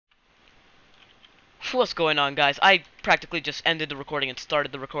What's going on, guys? I practically just ended the recording and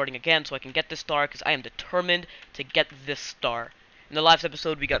started the recording again so I can get this star because I am determined to get this star. In the last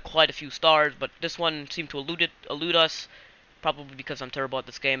episode, we got quite a few stars, but this one seemed to elude us, probably because I'm terrible at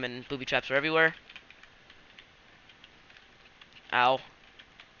this game and booby traps are everywhere. Ow.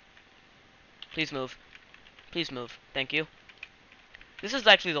 Please move. Please move. Thank you. This is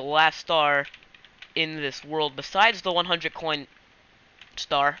actually the last star in this world besides the 100 coin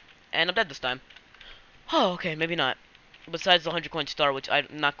star, and I'm dead this time. Oh, okay, maybe not. Besides the 100 coin star, which I'm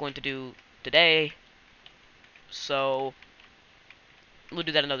not going to do today, so we'll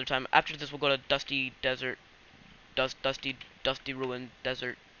do that another time. After this, we'll go to Dusty Desert, Dusty Ruin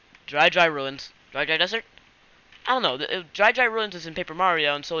Desert, Dry Ruins, Dry Desert. I don't know. Dry Ruins is in Paper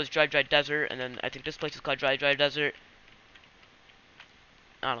Mario, and so is Dry Desert, and then I think this place is called Dry Desert.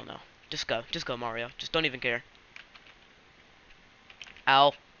 I don't know. Just go, Mario. Just don't even care.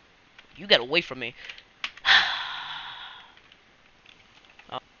 Ow! You get away from me.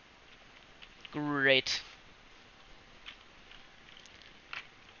 Oh, great.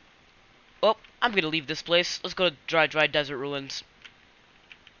 Oh, I'm gonna leave this place. Let's go to Dry Desert Ruins.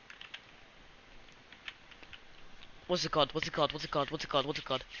 What's it called? What's it called? What's it called? What's it called? What's it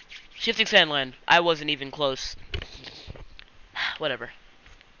called? Shifting Sandland. I wasn't even close. Whatever.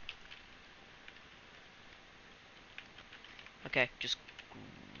 Okay, just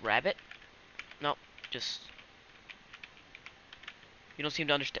grab it. No, just... You don't seem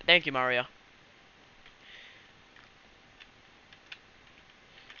to understand. Thank you, Mario.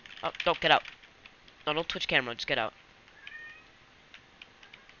 Oh, don't get out. No, don't twitch camera. Just get out.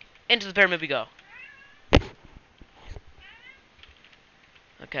 Into the pyramid we go.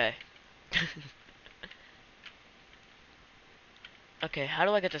 Okay. Okay, how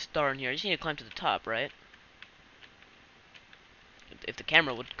do I get the star in here? I just need to climb to the top, right? If the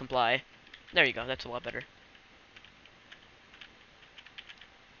camera would comply. There you go, that's a lot better.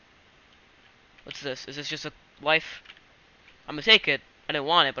 What's this? Is this just a life? I'm gonna take it. I didn't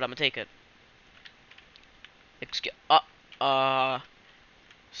want it, but I'm gonna take it. Excuse...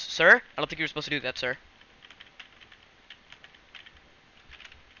 Sir? I don't think you were supposed to do that, sir.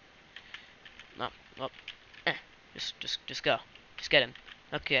 No, well, just go. Just get in.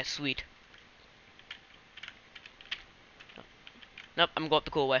 Okay, sweet. Nope, I'm gonna go up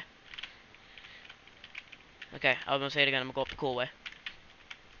the cool way. Okay, I was gonna say it again, I'm gonna go up the cool way.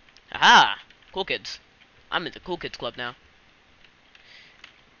 Aha! Cool kids. I'm in the cool kids club now.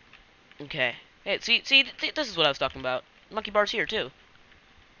 Okay. Hey, see, this is what I was talking about. Monkey bar's here, too.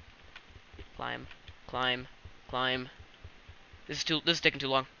 Climb, climb, climb. This is taking too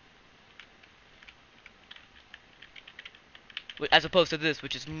long. As opposed to this,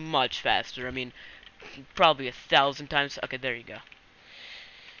 which is much faster. I mean, probably 1,000 times. Okay, there you go.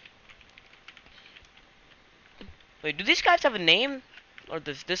 Wait, do these guys have a name? Or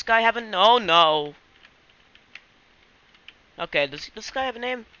does this guy have a... No, no. Okay, does this guy have a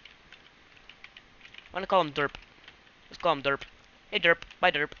name? I'm gonna call him Derp. Let's call him Derp. Hey, Derp.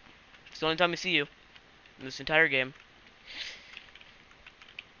 Bye, Derp. It's the only time we see you in this entire game.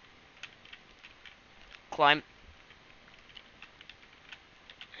 Climb.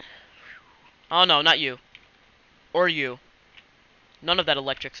 Oh, no, not you. Or you. None of that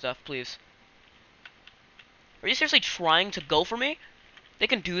electric stuff, please. Are you seriously trying to go for me? They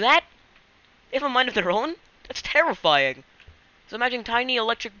can do that? They have a mind of their own? That's terrifying. So imagine tiny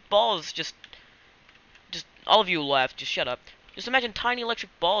electric balls just all of you left, just shut up. Just imagine tiny electric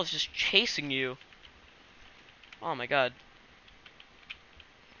balls just chasing you. Oh my god.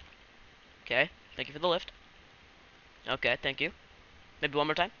 Okay, thank you for the lift. Okay, thank you. Maybe one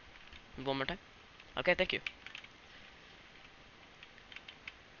more time? Maybe one more time? Okay, thank you.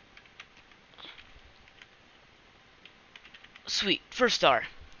 Sweet, first star.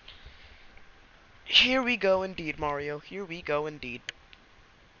 Here we go indeed, Mario. Here we go indeed.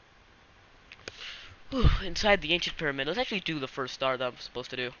 Whew, inside the ancient pyramid. Let's actually do the first star that I'm supposed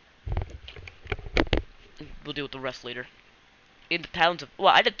to do. We'll deal with the rest later. In the towns of...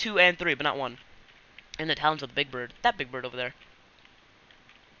 Well, I did 2 and 3, but not 1. In the towns of the big bird. That big bird over there.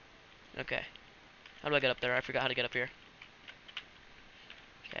 Okay. How do I get up there? I forgot how to get up here.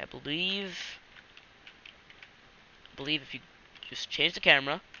 Okay, I believe if you just change the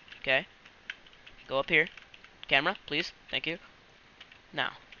camera. Okay. Go up here. Camera, please. Thank you.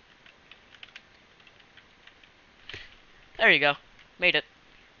 Now. There you go. Made it.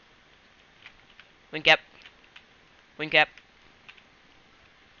 Wing cap. Wing cap.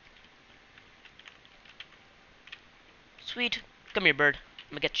 Sweet. Come here, bird.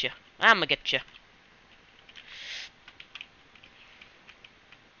 I'm gonna get you. I'm gonna get you.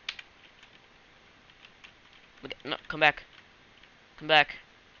 No, come back. Come back.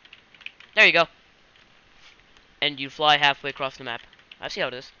 There you go. And you fly halfway across the map. I see how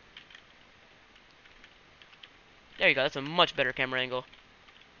it is. There you go. That's a much better camera angle.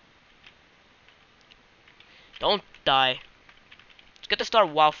 Don't die. Let's get the star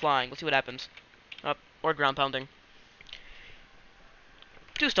while flying. Let's see what happens. Up or ground pounding.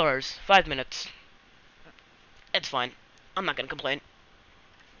 2 stars. 5 minutes. It's fine. I'm not gonna complain.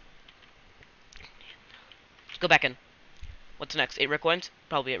 Let's go back in. What's next? 8 red coins?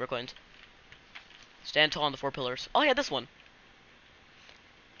 Probably 8 red coins. Stand tall on the 4 pillars. Oh yeah, this one.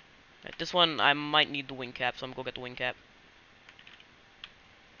 Right, this one I might need the wing cap, so I'm gonna go get the wing cap.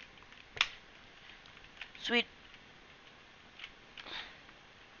 Sweet.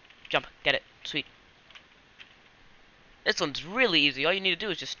 Jump. Get it. Sweet. This one's really easy. All you need to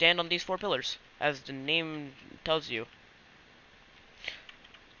do is just stand on these 4 pillars, as the name tells you.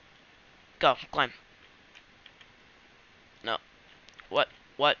 Go. Climb. No. What?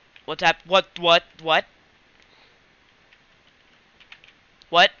 What? What's hap- What? What? What?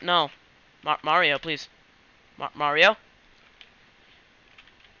 What? No. Mario, please. Mario?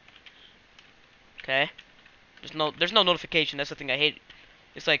 Okay. There's no notification. That's the thing I hate.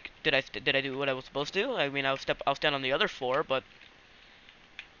 It's like, did I do what I was supposed to? I mean, I'll stand on the other 4, but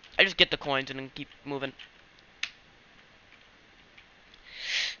I just get the coins and then keep moving.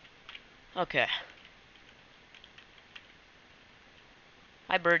 Okay.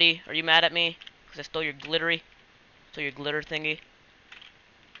 Hi, birdie. Are you mad at me? Because I stole your stole your glitter thingy?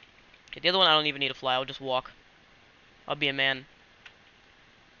 Okay, the other one I don't even need to fly. I'll just walk. I'll be a man.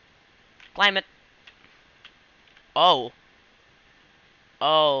 Climb it. Oh.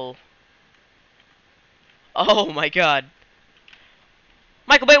 Oh. Oh my god.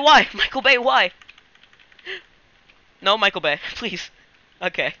 Michael Bay, why? Michael Bay, why? No, Michael Bay, please.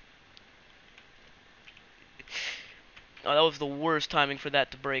 Okay. Oh, that was the worst timing for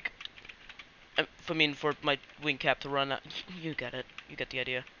that to break. I mean, for my wing cap to run out. You get it. You get the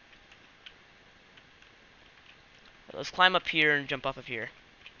idea. Let's climb up here and jump off of here.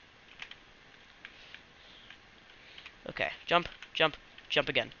 Okay, jump, jump, jump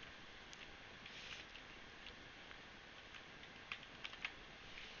again.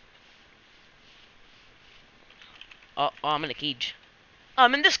 Oh, I'm in a cage. Oh,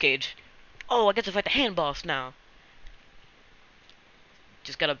 I'm in this cage. Oh, I get to fight the hand boss now.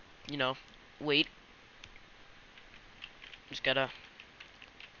 Just gotta, you know, wait. Just gotta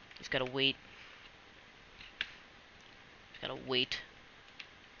wait. Just gotta wait.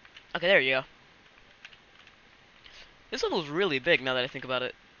 Okay, there you go. This level's really big now that I think about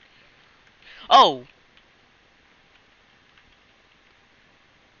it. Oh!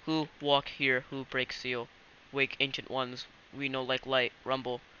 Who walk here, who break seal? Wake ancient ones. We know like light,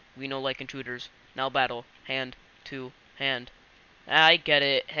 rumble. We know like intruders. Now battle. Hand to hand. I get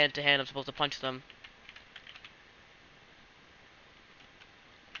it. Hand to hand, I'm supposed to punch them.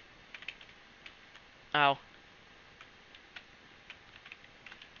 Ow.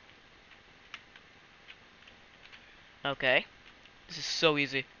 Okay. This is so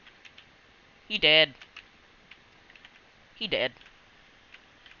easy. He dead. He dead.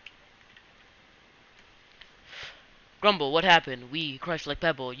 Grumble, what happened? We crushed like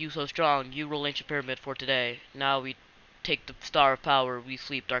pebble. You so strong. You rule ancient pyramid for today. Now we take the star of power. We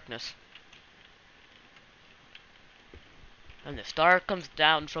sleep darkness. And the star comes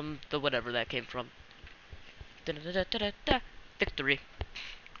down from the whatever that came from. Da -da -da -da -da -da. Victory.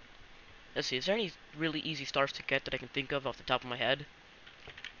 Let's see, is there any really easy stars to get that I can think of off the top of my head?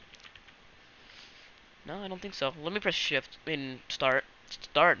 No, I don't think so. Let me press shift in start.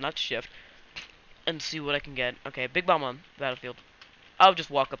 Start, not shift. And see what I can get. Okay, big bomb on battlefield. I'll just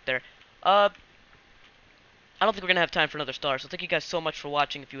walk up there. I don't think we're gonna have time for another star, so thank you guys so much for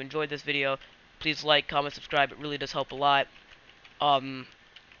watching. If you enjoyed this video, please like, comment, subscribe. It really does help a lot. In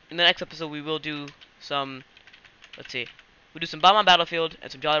the next episode, we will do some, let's see, we'll do some Bomb on Battlefield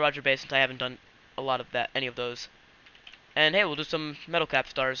and some Jolly Roger Base, since I haven't done a lot of that, any of those. And hey, we'll do some Metal Cap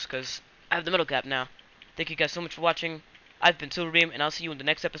stars, because I have the Metal Cap now. Thank you guys so much for watching. I've been Silverbeam, and I'll see you in the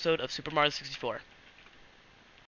next episode of Super Mario 64.